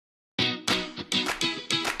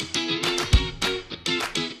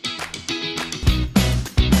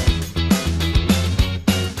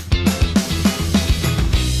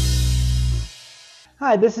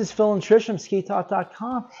Hi, this is Phil and Trish from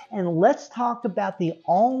SkiTalk.com, and let's talk about the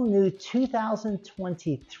all-new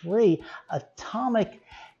 2023 Atomic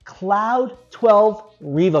Cloud 12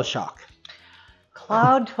 Revoshock.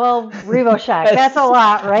 Cloud 12 Revoshock. That's a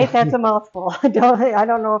lot, right? That's a mouthful. I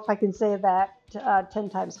don't know if I can say that 10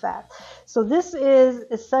 times fast. So this is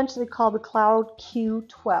essentially called the Cloud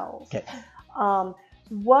Q12. Okay.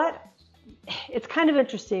 It's kind of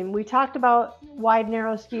interesting. We talked about wide,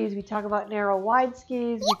 narrow skis. We talk about narrow, wide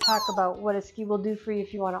skis. We talk about what a ski will do for you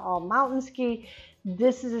if you want to all mountain ski.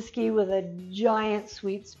 This is a ski with a giant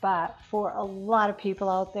sweet spot for a lot of people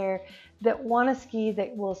out there that want to ski,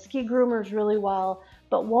 that will ski groomers really well,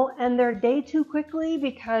 but won't end their day too quickly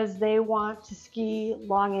because they want to ski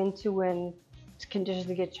long into when conditions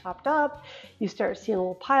get chopped up. You start seeing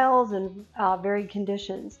little piles and varied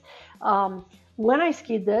conditions. When I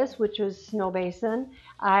skied this, which was Snow Basin,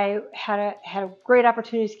 I had a great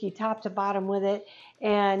opportunity to ski top to bottom with it,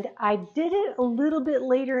 and I did it a little bit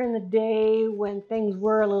later in the day when things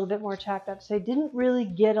were a little bit more chopped up, so I didn't really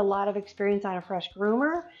get a lot of experience on a fresh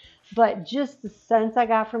groomer, but just the sense I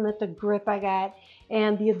got from it, the grip I got,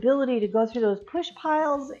 and the ability to go through those push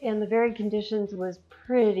piles and the varied conditions was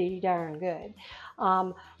pretty darn good.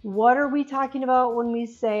 What are we talking about when we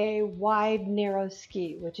say wide, narrow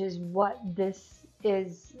ski, which is what this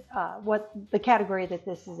is, what the category that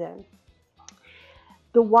this is in?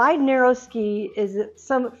 The wide, narrow ski is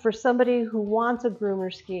for somebody who wants a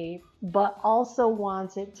groomer ski, but also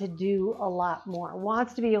wants it to do a lot more,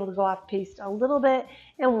 wants to be able to go off piste a little bit,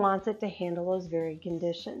 and wants it to handle those varied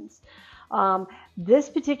conditions. This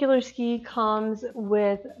particular ski comes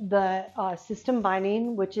with the system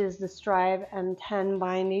binding, which is the Strive M10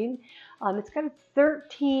 binding. It's got a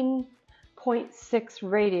 13.6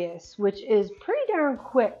 radius, which is pretty darn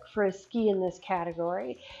quick for a ski in this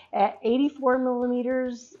category. At 84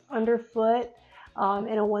 millimeters underfoot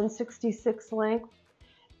and a 166 length,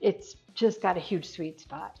 it's just got a huge sweet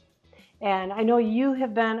spot. And I know you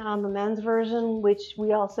have been on the men's version, which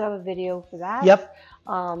we also have a video for that. Yep.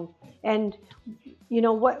 And you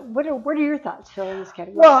know, what are your thoughts, Phil, in this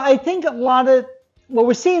category? Well, I think a lot of what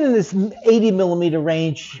we're seeing in this 80 millimeter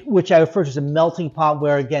range, which I refer to as a melting pot,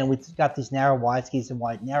 where again we've got these narrow wide skis and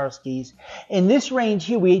wide narrow skis. In this range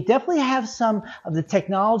here, we definitely have some of the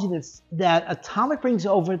technology that Atomic brings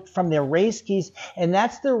over from their race skis, and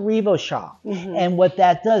that's the Revoshock. Mm-hmm. And what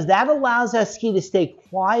that does, that allows that ski to stay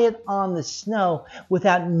quiet on the snow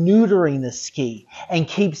without neutering the ski, and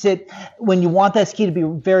keeps it, when you want that ski to be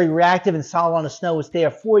very reactive and solid on the snow, it's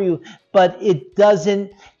there for you, but it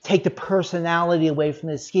doesn't take the personality away from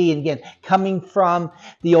the ski. And again, coming from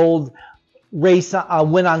the old race,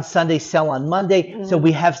 win on Sunday, sell on Monday, mm-hmm. So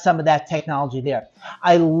we have some of that technology there.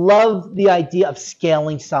 I love the idea of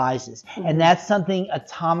scaling sizes, mm-hmm. and that's something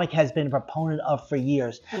Atomic has been a proponent of for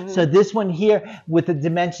years. Mm-hmm. So this one here, with the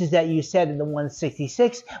dimensions that you said in the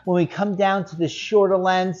 166, when we come down to the shorter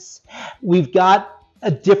lengths, we've got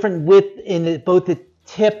a different width in both the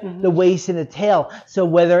tip, mm-hmm. the waist, and the tail. So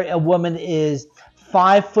whether a woman is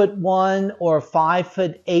 5'1" or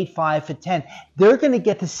 5'8", 5'10", they're going to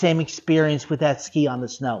get the same experience with that ski on the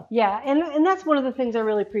snow. Yeah, and that's one of the things I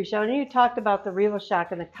really appreciate. And you talked about the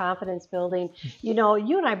Revoshock and the confidence building. You know,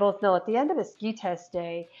 you and I both know at the end of a ski test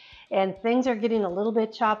day, and things are getting a little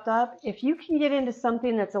bit chopped up, if you can get into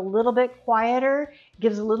something that's a little bit quieter,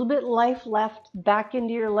 gives a little bit life left back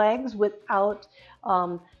into your legs without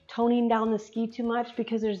toning down the ski too much,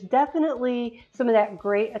 because there's definitely some of that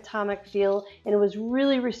great Atomic feel, and it was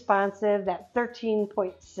really responsive. That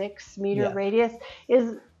 13.6 meter radius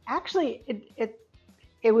is actually,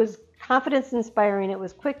 it was confidence inspiring. It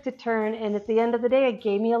was quick to turn, and at the end of the day, it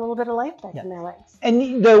gave me a little bit of life back in my legs.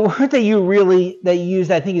 And the word that you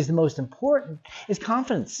used, I think, is the most important, is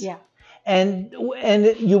confidence. Yeah. And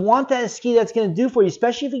you want that ski that's going to do for you,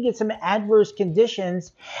 especially if you get some adverse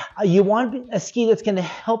conditions. You want a ski that's going to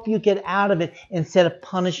help you get out of it instead of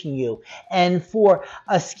punishing you. And for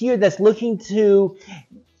a skier that's looking to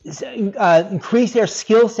increase their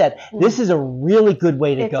skill set, this is a really good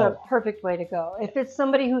way to go. It's a perfect way to go. If it's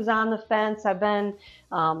somebody who's on the fence, I've been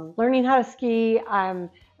learning how to ski.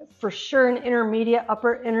 I'm for sure an intermediate,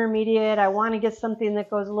 upper intermediate. I want to get something that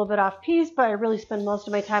goes a little bit off piste, but I really spend most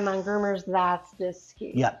of my time on groomers. That's this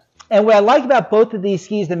ski. Yeah. And what I like about both of these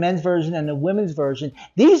skis, the men's version and the women's version,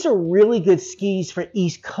 these are really good skis for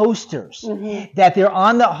East Coasters. Mm-hmm. That they're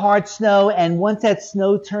on the hard snow, and once that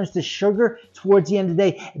snow turns to sugar towards the end of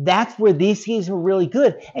the day, that's where these skis are really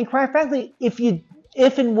good. And quite frankly, if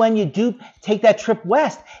and when you do take that trip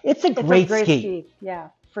west, it's a great ski. Yeah,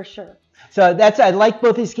 for sure. So I like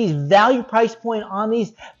both these skis. Value price point on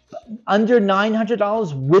these, under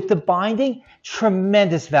 $900 with the binding,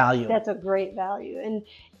 tremendous value. That's a great value.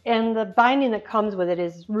 And the binding that comes with it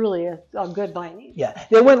is really a good binding. Yeah,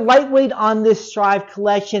 they went lightweight on this Strive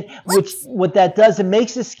collection, which what that does, it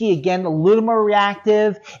makes the ski again a little more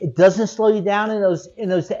reactive. It doesn't slow you down in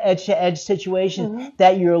those edge-to-edge situations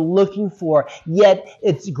that you're looking for. Yet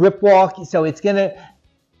it's grip walk, so it's going to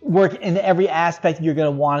work in every aspect you're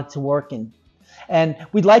going to want it to work in. And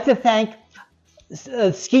we'd like to thank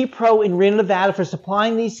Ski Pro in Reno, Nevada for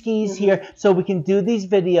supplying these skis here so we can do these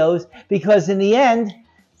videos, because in the end,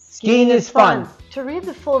 skiing is fun. To read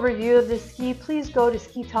the full review of this ski, please go to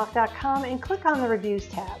SkiTalk.com and click on the Reviews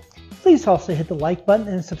tab. Please also hit the like button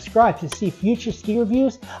and subscribe to see future ski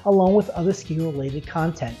reviews along with other ski-related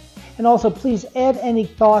content. And also, please add any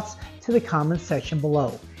thoughts to the comments section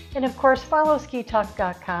below. And of course, follow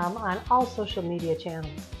SkiTalk.com on all social media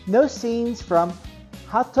channels. No scenes from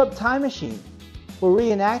Hot Tub Time Machine were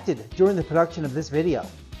reenacted during the production of this video.